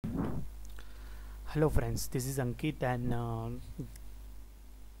Hello friends, this is Ankit and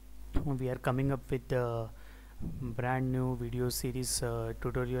we are coming up with a brand new video series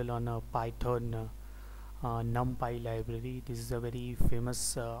tutorial on Python Numpy library. This is a very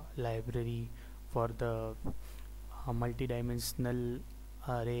famous library for the multi-dimensional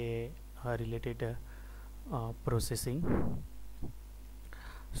array related processing.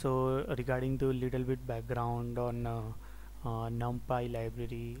 So regarding the little bit background on Numpy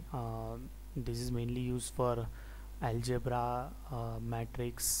library, this is mainly used for algebra,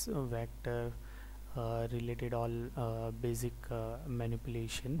 matrix, vector related all basic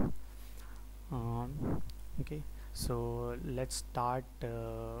manipulation. Okay, so let's start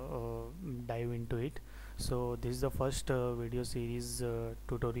dive into it. So this is the first video series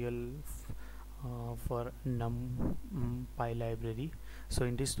tutorial for Numpy library. So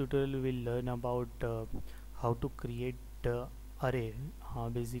in this tutorial we'll learn about how to create array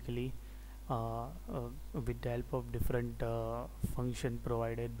basically with the help of different function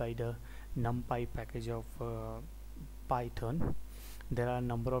provided by the numpy package of Python. There are a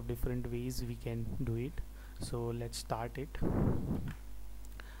number of different ways we can do it, so let's start it.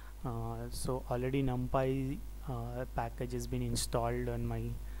 So already numpy package has been installed on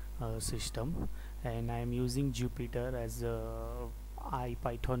my system, and I am using Jupyter as a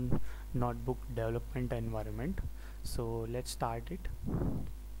IPython notebook development environment. So let's start it.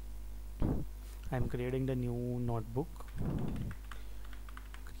 I'm creating the new notebook.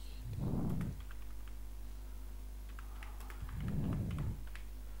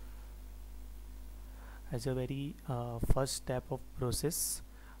 As a very first step of process,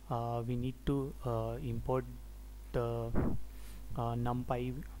 we need to import the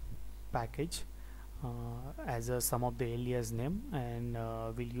numpy package as a sum of the alias name, and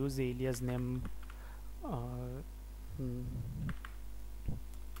we'll use the alias name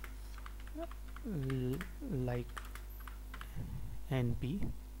like np.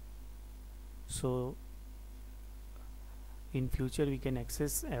 So in future we can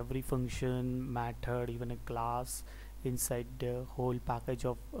access every function, method, even a class inside the whole package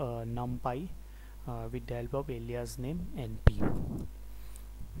of numpy with the help of alias name np.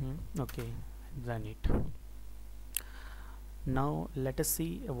 Okay, run it. Now let us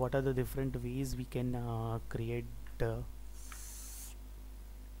see what are the different ways we can create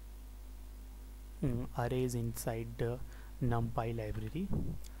arrays inside the numpy library.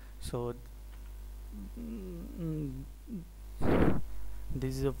 So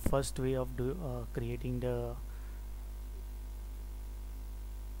this is the first way of creating the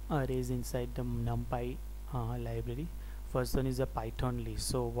arrays inside the numpy library. First one is a Python list.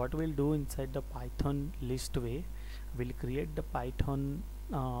 So what we'll do inside the Python list way, we'll create the Python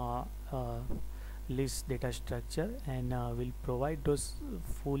list data structure, and we'll provide those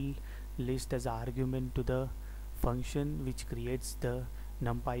full list as argument to the function which creates the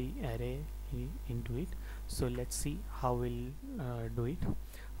numpy array into it. So let's see how we'll do it.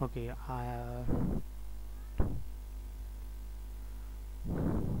 Okay,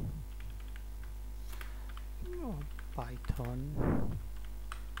 Python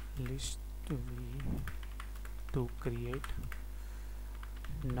list to create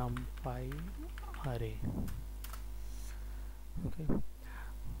numpy array.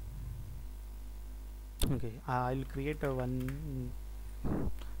 Okay, I'll create a one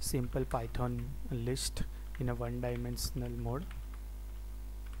simple Python list in a one-dimensional mode.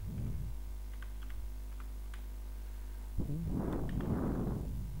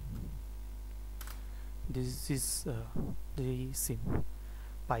 This is the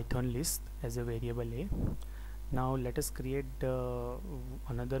Python list as a variable a. Now let us create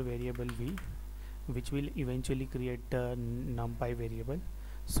another variable v, which will eventually create the numpy variable.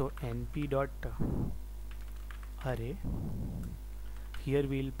 So np dot array, here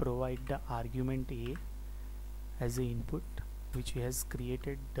we will provide the argument a as the input, which has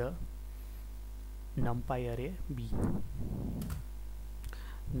created the numpy array b.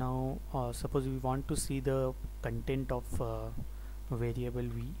 Now suppose we want to see the content of variable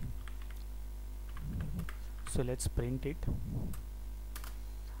v, so let's print it.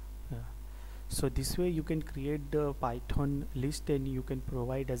 So this way you can create the Python list, and you can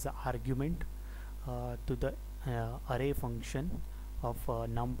provide as an argument to the array function of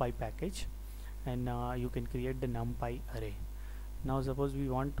numpy package, and you can create the numpy array. Now suppose we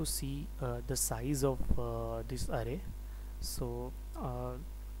want to see the size of this array, so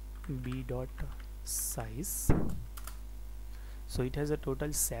b dot size. So it has a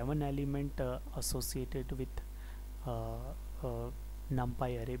total 7 element associated with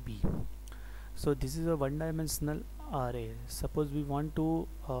numpy array b. So this is a one-dimensional array. Suppose we want to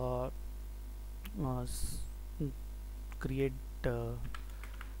uh, create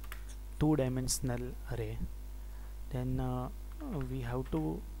two-dimensional array, then we have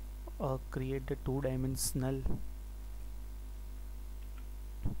to create the two-dimensional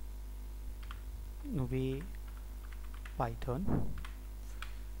way Python.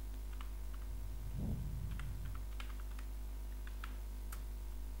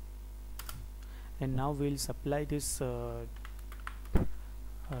 And now we'll supply this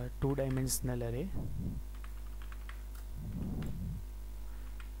two-dimensional array.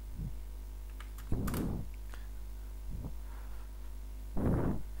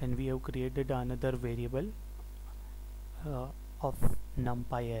 And we have created another variable of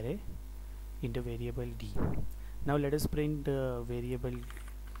numpy array in the variable d. Now let us print the variable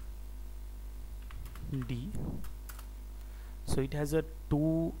d. So it has a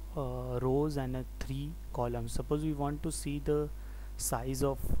two rows and a three columns. Suppose we want to see the size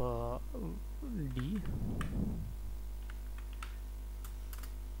of d.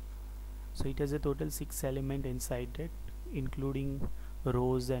 So it has a total 6 element inside it, including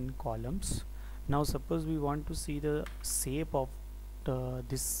rows and columns. Now suppose we want to see the shape of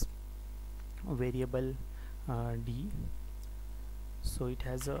this variable d. So it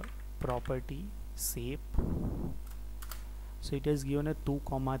has a property shape. So it has given a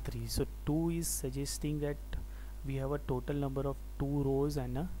 2,3. So 2 is suggesting that we have a total number of 2 rows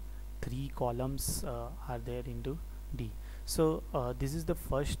and 3 columns are there into d. So this is the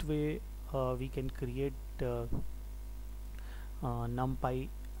first way we can create numpy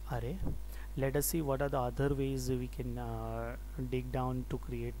array. Let us see what are the other ways we can dig down to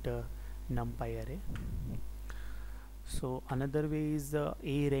create numpy array. So another way is the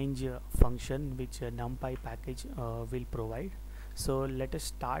arange function, which numpy package will provide. So let us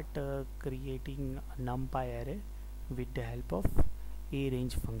start creating a numpy array with the help of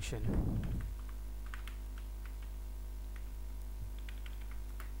arange function.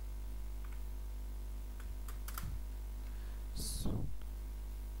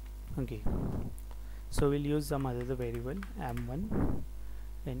 Okay, so we'll use some other variable m1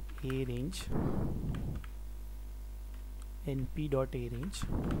 and arange np.arange.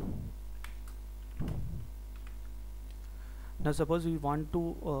 Now suppose we want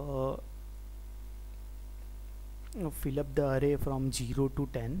to fill up the array from 0 to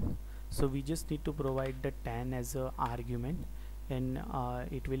 10. So we just need to provide the 10 as a argument, and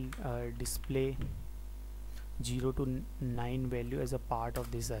it will display 0 to 9 value as a part of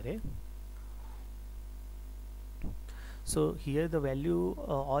this array. So here the value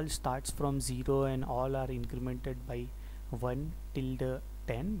all starts from 0 and all are incremented by 1 till the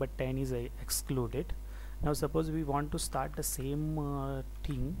 10, but 10 is excluded. Now suppose we want to start the same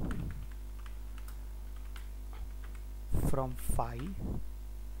thing from 5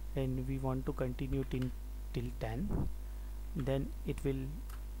 and we want to continue till 10, then it will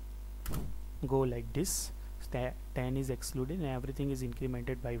go like this. 10 is excluded and everything is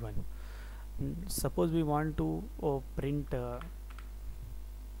incremented by 1. Suppose we want to print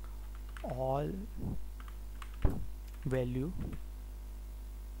all value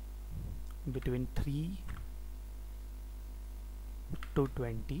between 3 to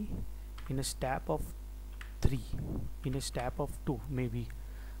 20 in a step of 3, in a step of 2 maybe.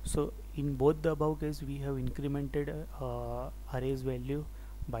 So in both the above case we have incremented arrays value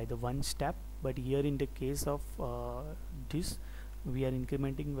by the one step, but here in the case of this we are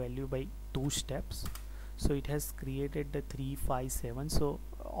incrementing value by 2 steps. So it has created the 3, 5, 7. So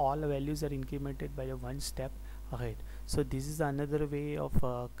all values are incremented by the one step ahead. So this is another way of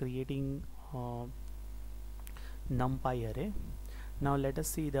creating numpy array. Now let us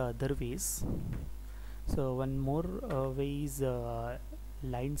see the other ways. So one more way is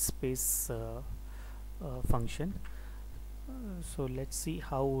Linspace function. So let's see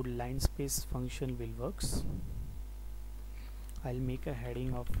how Linspace function will works. I'll make a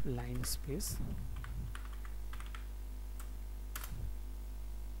heading of Linspace.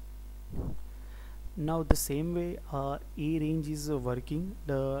 Now the same way arange is working,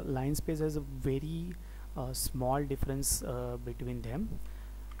 the Linspace has a very small difference between them.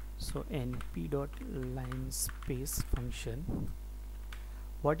 So np.linspace function,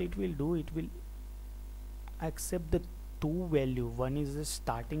 what it will do, it will accept the two value, one is the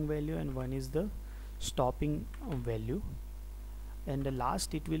starting value and one is the stopping value, and the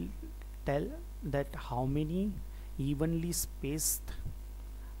last it will tell that how many evenly spaced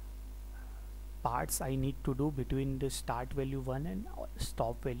parts I need to do between the start value 1 and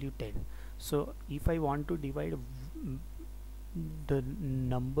stop value 10. So if I want to divide the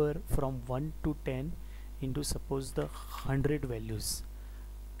number from 1 to 10 into suppose the 100 values,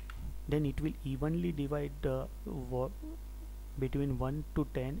 then it will evenly divide between 1 to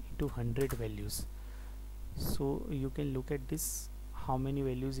 10 into 100 values. So you can look at this, how many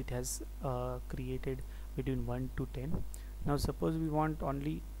values it has created between 1 to 10. Now suppose we want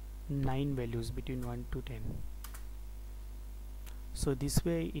only 9 values between 1 to 10. So this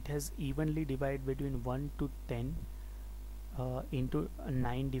way it has evenly divided between 1 to 10 into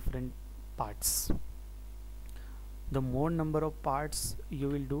 9 different parts. The more number of parts you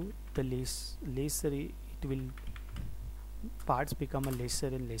will do, the lesser it will, parts become a lesser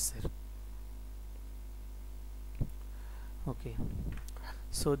and lesser. Okay,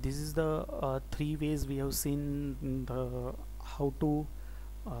 so this is the 3 ways we have seen the how to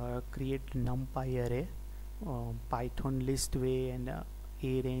create numpy array, Python list way, and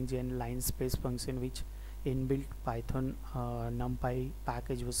arange and Linspace function, which inbuilt Python numpy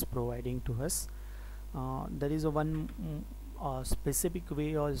package was providing to us. There is a one specific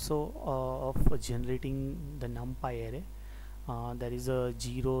way also of generating the numpy array. There is a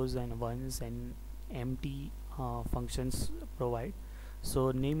zeros and ones and empty functions provide.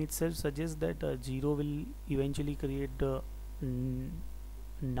 So name itself suggests that 0 will eventually create the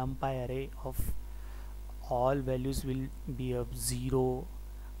numpy array of all values will be of 0,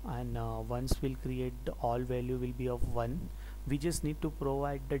 and ones will create the all value will be of 1. We just need to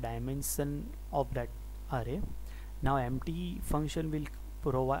provide the dimension of that array. Now empty function will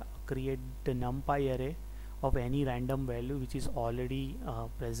create the numpy array of any random value which is already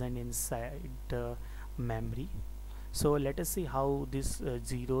present inside the memory. So let us see how this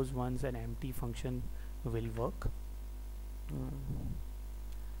zeros, ones and empty function will work.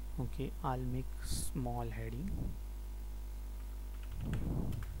 Okay, I'll make small heading.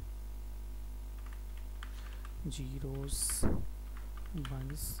 Zeros,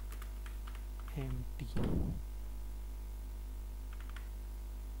 ones, empty.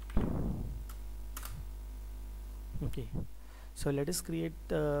 Okay, so let us create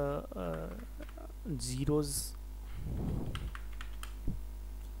the zeros.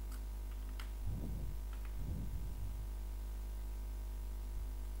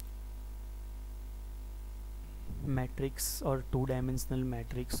 Matrix or two-dimensional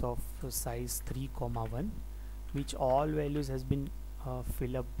matrix of size 3, 1, which all values has been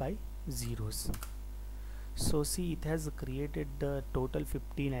filled up by zeros. So see, it has created the total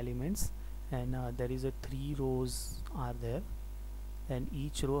 15 elements, and there is a 3 rows are there, and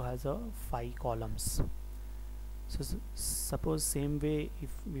each row has a 5 columns. So suppose same way, if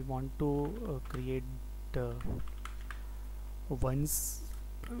we want to create ones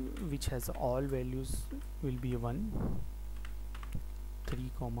which has all values will be 1,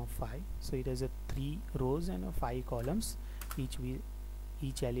 3, 5. So it has a 3 rows and a 5 columns.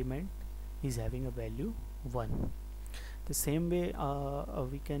 Each element is having a value 1. The same way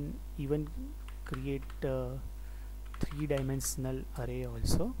we can even create a 3-dimensional array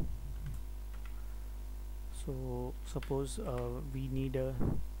also. So suppose we need a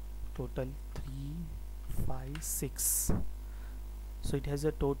total 3, 5, 6. So it has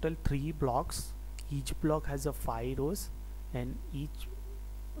a total 3 blocks. Each block has a 5 rows, and each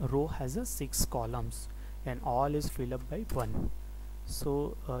row has a 6 columns, and all is filled up by 1.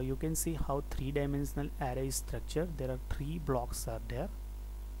 So you can see how 3-dimensional array is structured. There are 3 blocks are there,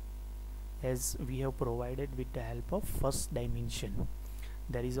 as we have provided with the help of first dimension.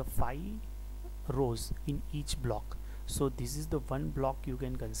 There is a 5 rows in each block. So this is the one block you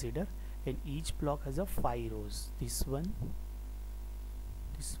can consider, and each block has a 5 rows. This one,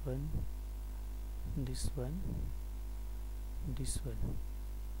 this one, this one, this one,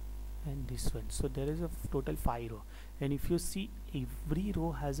 and this one. So there is a total 5 row, and if you see, every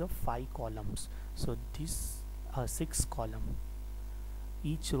row has a 5 columns. So this 6 column,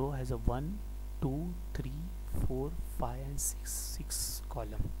 each row has a 1, 2, 3, 4, 5 and 6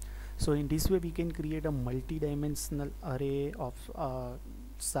 column. So in this way we can create a multi-dimensional array of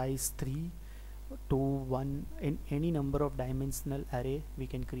size 3 to 1, in any number of dimensional array we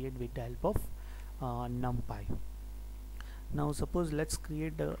can create with the help of numpy. Now suppose let's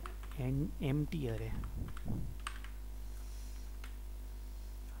create an empty array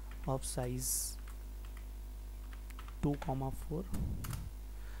of size 2, 4.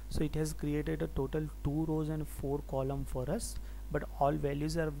 So it has created a total 2 rows and 4 column for us, but all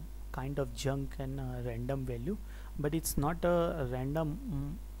values are kind of junk and random value, but it's not a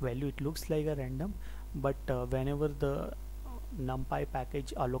random value. It looks like a random, but whenever the numpy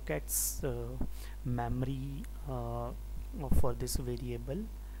package allocates memory for this variable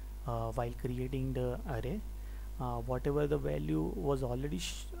while creating the array, whatever the value was already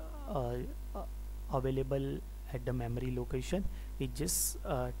uh, uh, available at the memory location, it just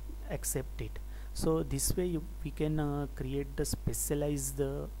accept it. So this way we can create the specialized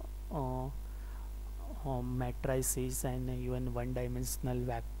matrices and even one-dimensional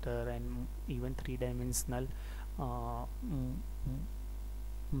vector and even three-dimensional uh,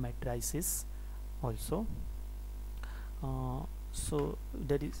 matrices also. So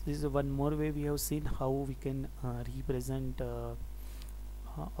that is this is one more way we have seen how we can represent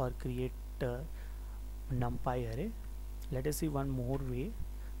or create numpy array. Let us see one more way,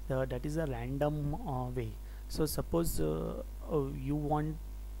 that is a random way. So suppose you want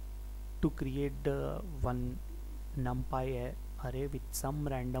to create one numpy array with some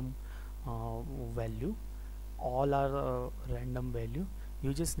random value, all are random value.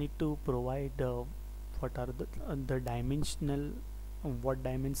 You just need to provide what are the dimensional what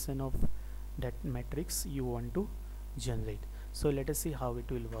dimension of that matrix you want to generate. So let us see how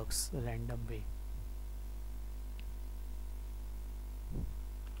it will works random way.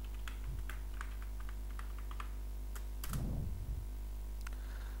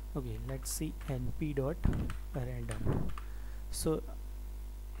 Okay, let's see np dot random. So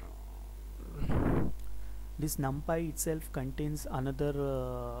this numpy itself contains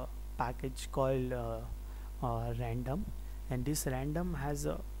another package called random, and this random has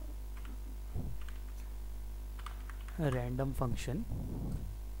a random function.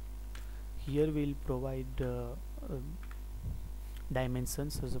 Here we'll provide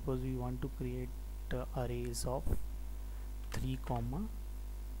dimensions. So suppose we want to create arrays of 3,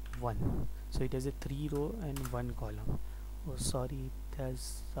 1. So it has a 3 row and 1 column. Oh sorry,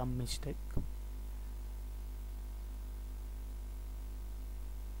 there's some mistake.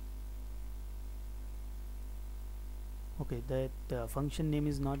 Okay, that function name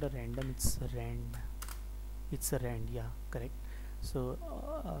is not a random, it's rand. It's a rand, yeah, correct. So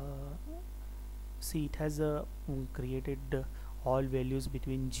see, it has created all values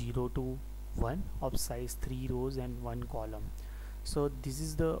between 0 to 1 of size 3 rows and 1 column. So this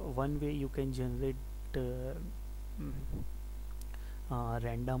is the one way you can generate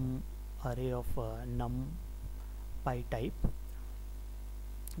random array of numpy type.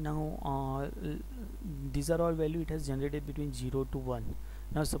 Now these are all value it has generated between 0 to 1.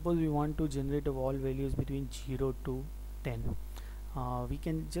 Now suppose we want to generate all values between 0 to 10. We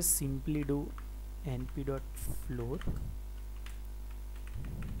can just simply do np.floor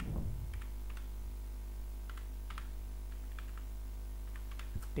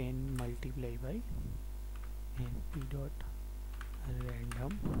multiply by np.random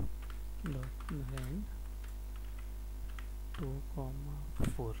rand 2,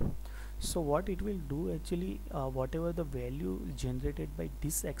 4. So what it will do actually, whatever the value generated by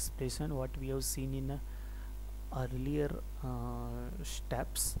this expression, what we have seen in earlier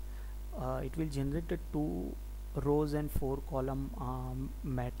steps, it will generate a 2 rows and 4 column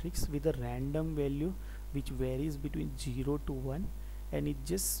matrix with a random value which varies between 0 to 1, and it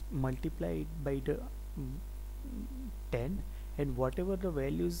just multiply it by the 10, and whatever the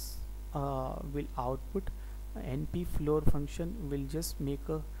values will output, np floor function will just make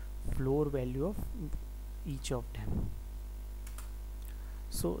a floor value of each of them.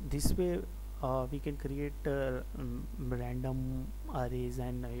 So this way we can create random arrays,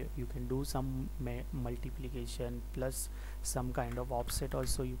 and you can do some multiplication plus some kind of offset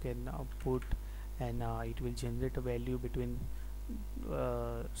also you can put, and it will generate a value between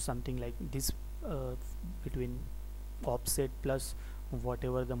something like this, between offset plus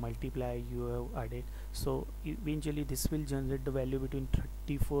whatever the multiplier you have added. So eventually this will generate the value between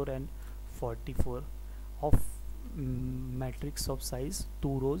 34 and 44 of matrix of size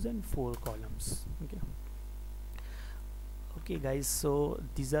 2 rows and 4 columns. Okay guys, so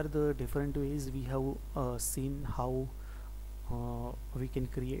these are the different ways we have seen how we can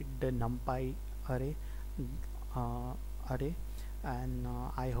create the numpy array and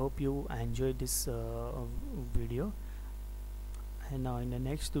I hope you enjoyed this video, and in the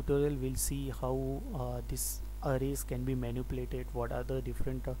next tutorial we'll see how these arrays can be manipulated, what are the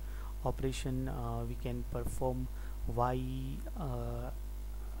different operation we can perform, why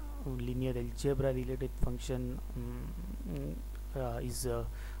linear algebra related function is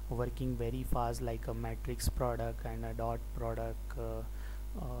working very fast, like a matrix product and a dot product,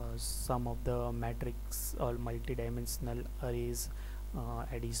 some of the matrix or multidimensional arrays,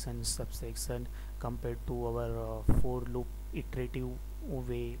 addition, subtraction, compared to our for loop iterative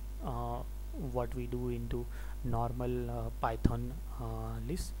way what we do into normal Python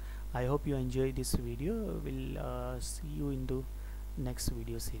list. I hope you enjoy this video. We'll see you in the next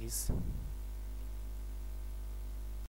video series.